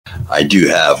I do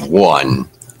have one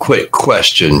quick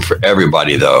question for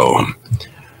everybody, though.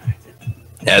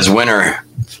 As winter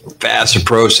fast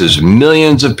approaches,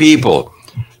 millions of people,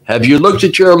 have you looked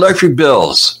at your electric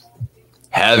bills?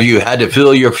 Have you had to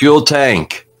fill your fuel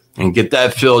tank and get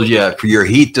that filled yet for your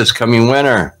heat this coming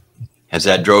winter? Has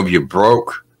that drove you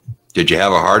broke? Did you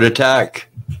have a heart attack?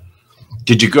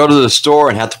 Did you go to the store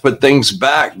and have to put things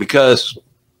back because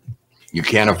you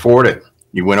can't afford it?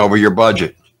 You went over your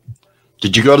budget.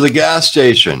 Did you go to the gas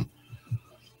station?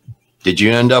 Did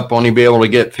you end up only be able to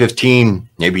get $15,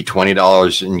 maybe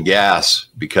 $20 in gas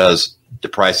because the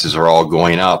prices are all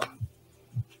going up?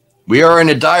 We are in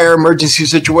a dire emergency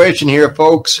situation here,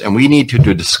 folks, and we need to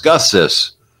discuss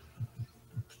this.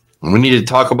 And we need to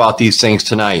talk about these things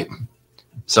tonight.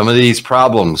 Some of these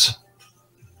problems,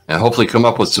 and hopefully come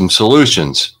up with some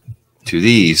solutions to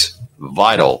these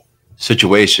vital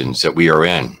situations that we are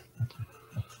in.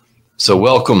 So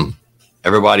welcome,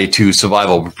 everybody, to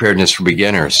Survival Preparedness for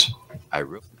Beginners.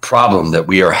 Problem that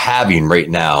we are having right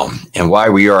now and why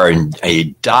we are in a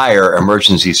dire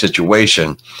emergency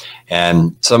situation.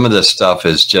 And some of this stuff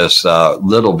is just a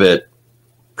little bit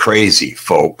crazy,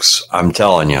 folks. I'm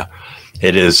telling you,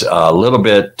 it is a little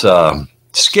bit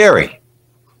scary,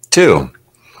 too.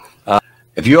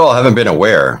 If you all haven't been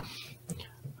aware,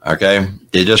 okay,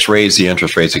 they just raised the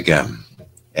interest rates again.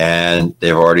 And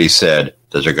they've already said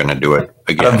that they're going to do it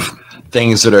again.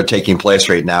 Things that are taking place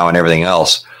right now and everything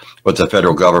else with the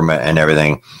federal government and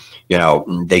everything, you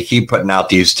know, they keep putting out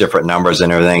these different numbers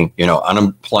and everything. You know,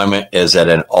 unemployment is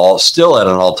still at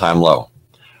an all-time low.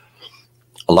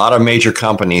 A lot of major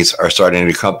companies are starting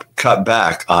to cut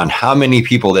back on how many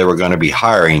people they were going to be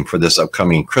hiring for this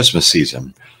upcoming Christmas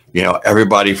season. You know,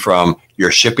 everybody from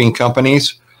your shipping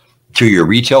companies to your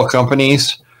retail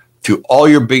companies to all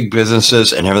your big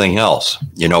businesses and everything else.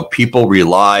 You know, people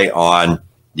rely on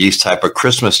these type of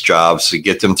Christmas jobs to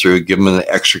get them through, give them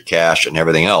the extra cash and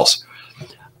everything else.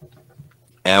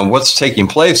 And what's taking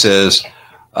place is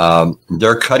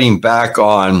they're cutting back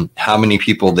on how many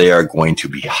people they are going to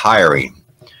be hiring.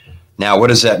 Now, what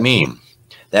does that mean?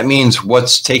 That means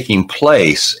what's taking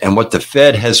place and what the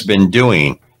Fed has been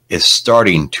doing is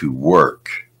starting to work.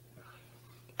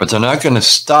 But they're not going to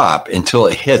stop until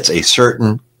it hits a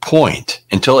certain point,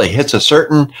 until it hits a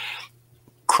certain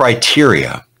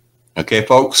criteria. Okay,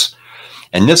 folks?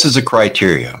 And this is a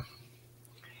criteria.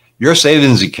 Your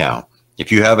savings account,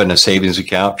 if you have a savings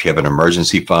account, if you have an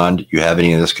emergency fund, you have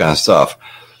any of this kind of stuff,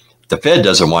 the Fed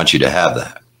doesn't want you to have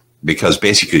that because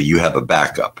basically you have a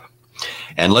backup.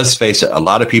 And let's face it, a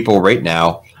lot of people right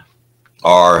now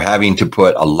are having to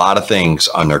put a lot of things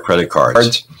on their credit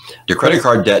cards. The credit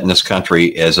card debt in this country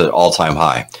is at all-time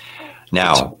high.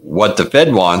 Now, what the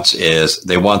Fed wants is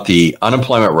they want the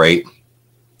unemployment rate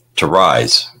to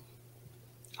rise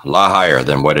a lot higher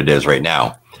than what it is right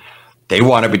now. They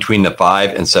want it between the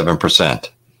 5 and 7%,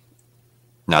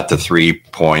 not the 3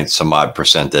 point some odd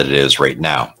percent that it is right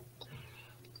now.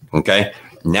 Okay.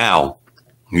 Now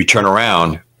you turn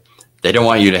around. They don't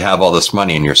want you to have all this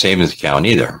money in your savings account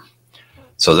either.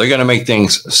 So they're going to make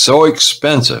things so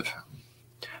expensive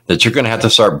that you're going to have to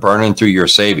start burning through your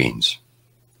savings.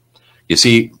 You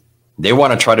see, they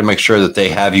want to try to make sure that they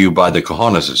have you by the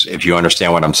cojones, if you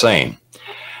understand what I'm saying.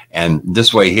 And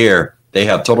this way here, they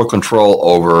have total control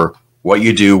over what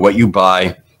you do, what you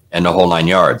buy, and the whole 9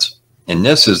 yards. And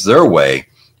this is their way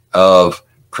of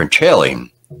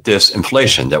curtailing this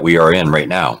inflation that we are in right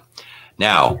now.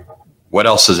 Now, what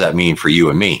else does that mean for you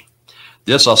and me?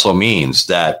 This also means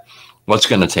that what's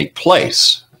going to take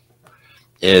place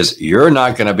is you're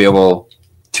not going to be able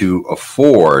to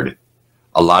afford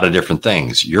a lot of different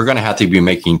things. You're going to have to be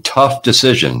making tough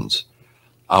decisions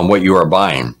on what you are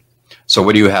buying. So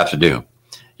what do you have to do?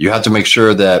 You have to make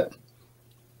sure that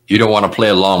you don't want to play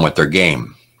along with their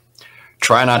game.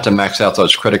 Try not to max out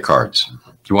those credit cards.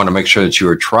 You want to make sure that you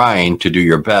are trying to do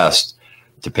your best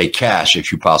to pay cash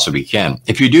if you possibly can.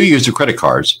 If you do use the credit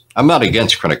cards, I'm not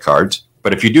against credit cards,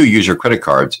 but if you do use your credit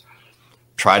cards,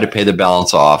 try to pay the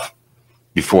balance off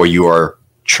before you are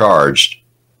charged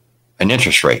an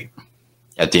interest rate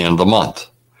at the end of the month,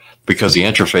 because the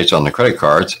interest rates on the credit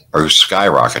cards are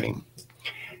skyrocketing.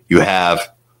 You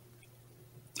have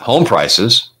home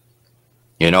prices,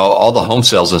 you know, all the home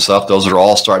sales and stuff, those are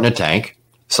all starting to tank.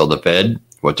 So the Fed,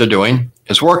 what they're doing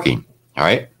is working, all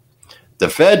right? The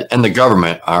Fed and the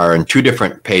government are in two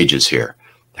different pages here.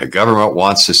 The government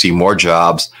wants to see more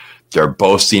jobs. They're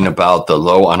boasting about the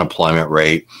low unemployment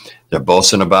rate. They're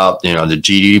boasting about, you know, the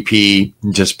GDP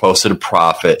just posted a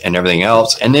profit and everything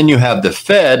else. And then you have the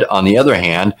Fed, on the other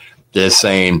hand, that's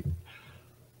saying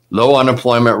low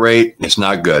unemployment rate is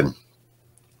not good.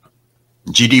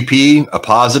 GDP, a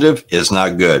positive, is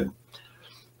not good.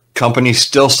 Companies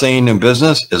still staying in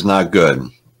business is not good.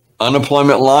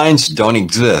 Unemployment lines don't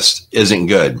exist, isn't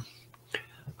good.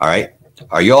 All right.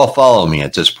 Are you all following me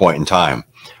at this point in time?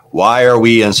 Why are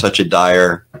we in such a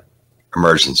dire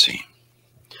emergency?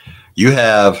 You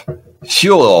have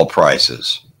fuel oil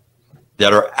prices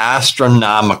that are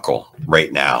astronomical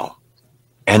right now,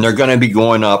 and they're going to be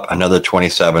going up another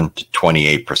 27 to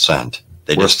 28%.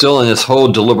 We're still in this whole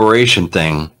deliberation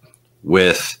thing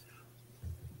with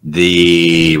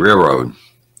the railroad,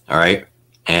 all right?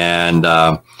 And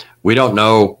we don't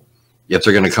know if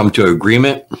they're going to come to an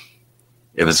agreement,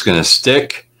 if it's going to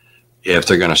stick, if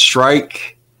they're going to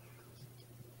strike.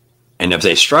 And if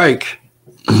they strike,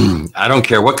 I don't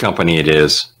care what company it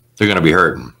is, they're going to be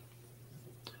hurting.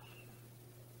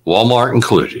 Walmart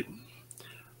included.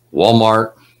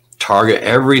 Walmart, Target,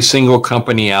 every single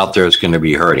company out there is going to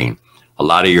be hurting. A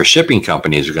lot of your shipping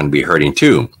companies are going to be hurting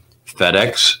too.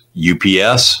 FedEx,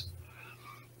 UPS,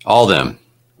 all them.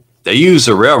 They use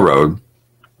the railroad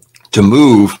to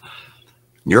move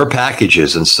your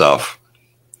packages and stuff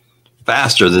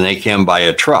faster than they can by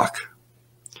a truck.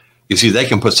 You see, they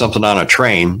can put something on a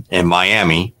train in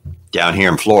Miami, down here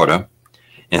in Florida,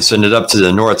 and send it up to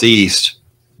the Northeast,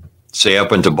 say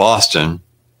up into Boston,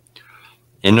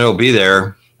 and it'll be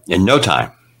there in no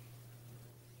time.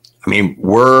 I mean,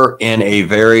 we're in a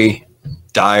very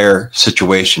dire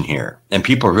situation here, and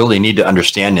people really need to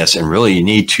understand this and really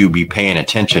need to be paying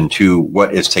attention to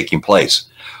what is taking place.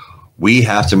 We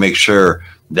have to make sure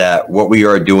that what we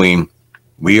are doing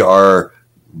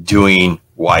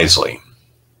wisely.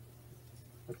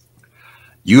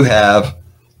 You have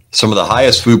some of the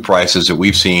highest food prices that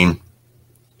we've seen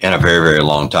in a very, very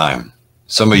long time.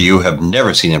 Some of you have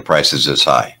never seen the prices this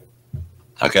high.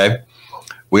 Okay?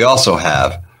 We also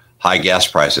have high gas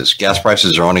prices. Gas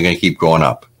prices are only going to keep going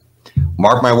up.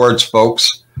 Mark my words,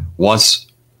 folks. Once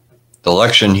the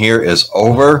election here is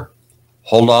over,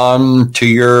 hold on to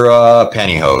your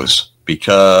pantyhose,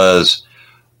 because,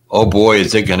 oh boy,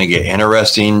 is it going to get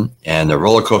interesting, and the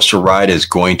roller coaster ride is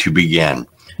going to begin.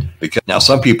 Because now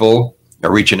some people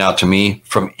are reaching out to me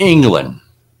from England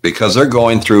because they're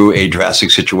going through a drastic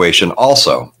situation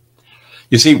also.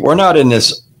 You see, we're not in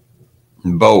this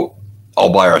boat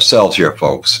all by ourselves here,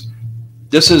 folks.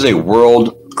 This is a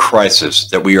world crisis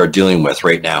that we are dealing with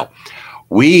right now.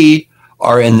 We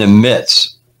are in the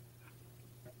midst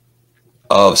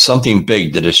of something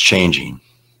big that is changing.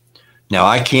 Now,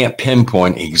 I can't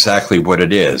pinpoint exactly what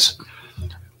it is.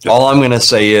 All I'm going to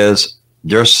say is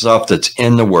there's stuff that's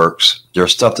in the works.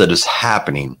 There's stuff that is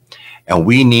happening, and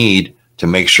we need to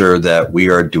make sure that we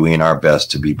are doing our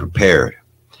best to be prepared.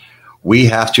 We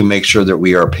have to make sure that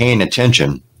we are paying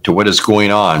attention to what is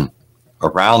going on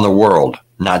around the world,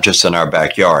 not just in our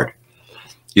backyard.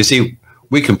 You see,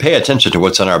 we can pay attention to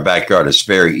what's in our backyard. It's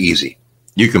very easy.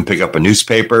 You can pick up a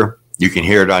newspaper. You can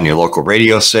hear it on your local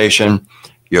radio station,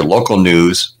 your local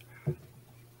news.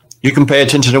 You can pay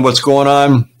attention to what's going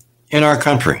on in our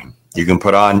country. You can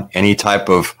put on any type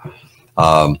of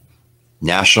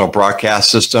national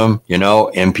broadcast system,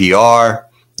 NPR.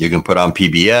 You can put on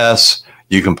PBS.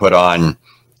 You can put on,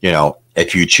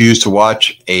 if you choose to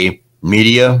watch a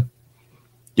media,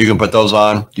 you can put those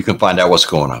on. You can find out what's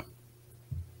going on.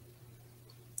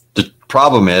 The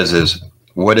problem is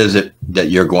what is it that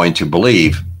you're going to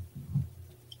believe?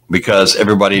 Because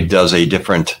everybody does a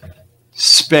different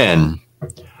spin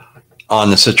on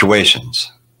the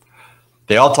situations.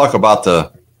 They all talk about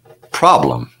the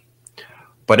problem,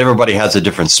 but everybody has a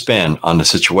different spin on the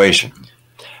situation.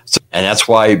 And that's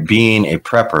why being a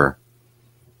prepper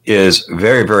is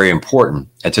very, very important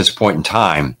at this point in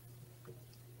time,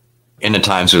 in the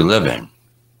times we live in.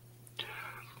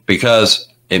 Because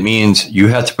it means you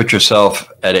have to put yourself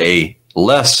at a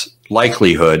less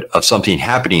likelihood of something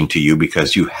happening to you,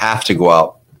 because you have to go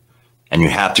out and you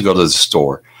have to go to the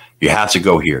store. You have to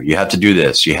go here. You have to do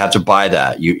this. You have to buy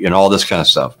that. And all this kind of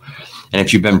stuff. And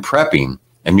if you've been prepping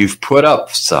and you've put up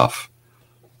stuff,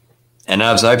 and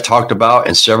as I've talked about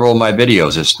in several of my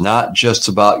videos, it's not just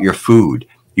about your food.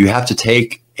 You have to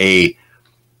take a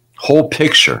whole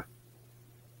picture,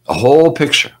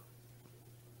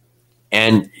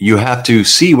 and you have to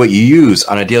see what you use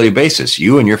on a daily basis,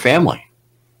 you and your family.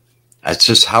 That's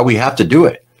just how we have to do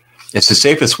it. It's the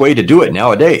safest way to do it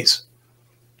nowadays,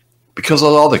 because of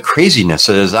all the craziness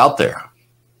that is out there.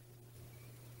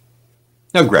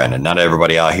 Now, granted, not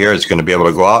everybody out here is going to be able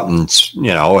to go out and,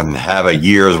 and have a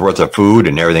year's worth of food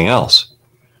and everything else.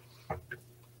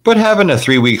 But having a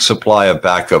 3-week supply of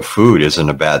backup food isn't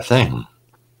a bad thing.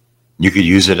 You could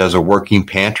use it as a working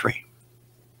pantry.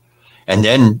 And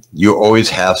then you always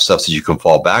have stuff that you can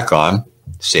fall back on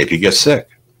Say if you get sick.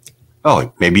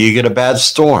 Oh, maybe you get a bad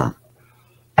storm.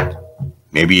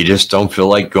 Maybe you just don't feel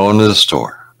like going to the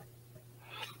store.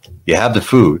 You have the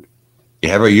food. You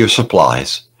have your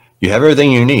supplies. You have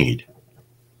everything you need.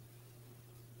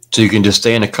 So you can just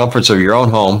stay in the comforts of your own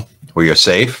home where you're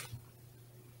safe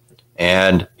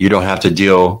and you don't have to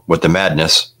deal with the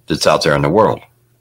madness that's out there in the world.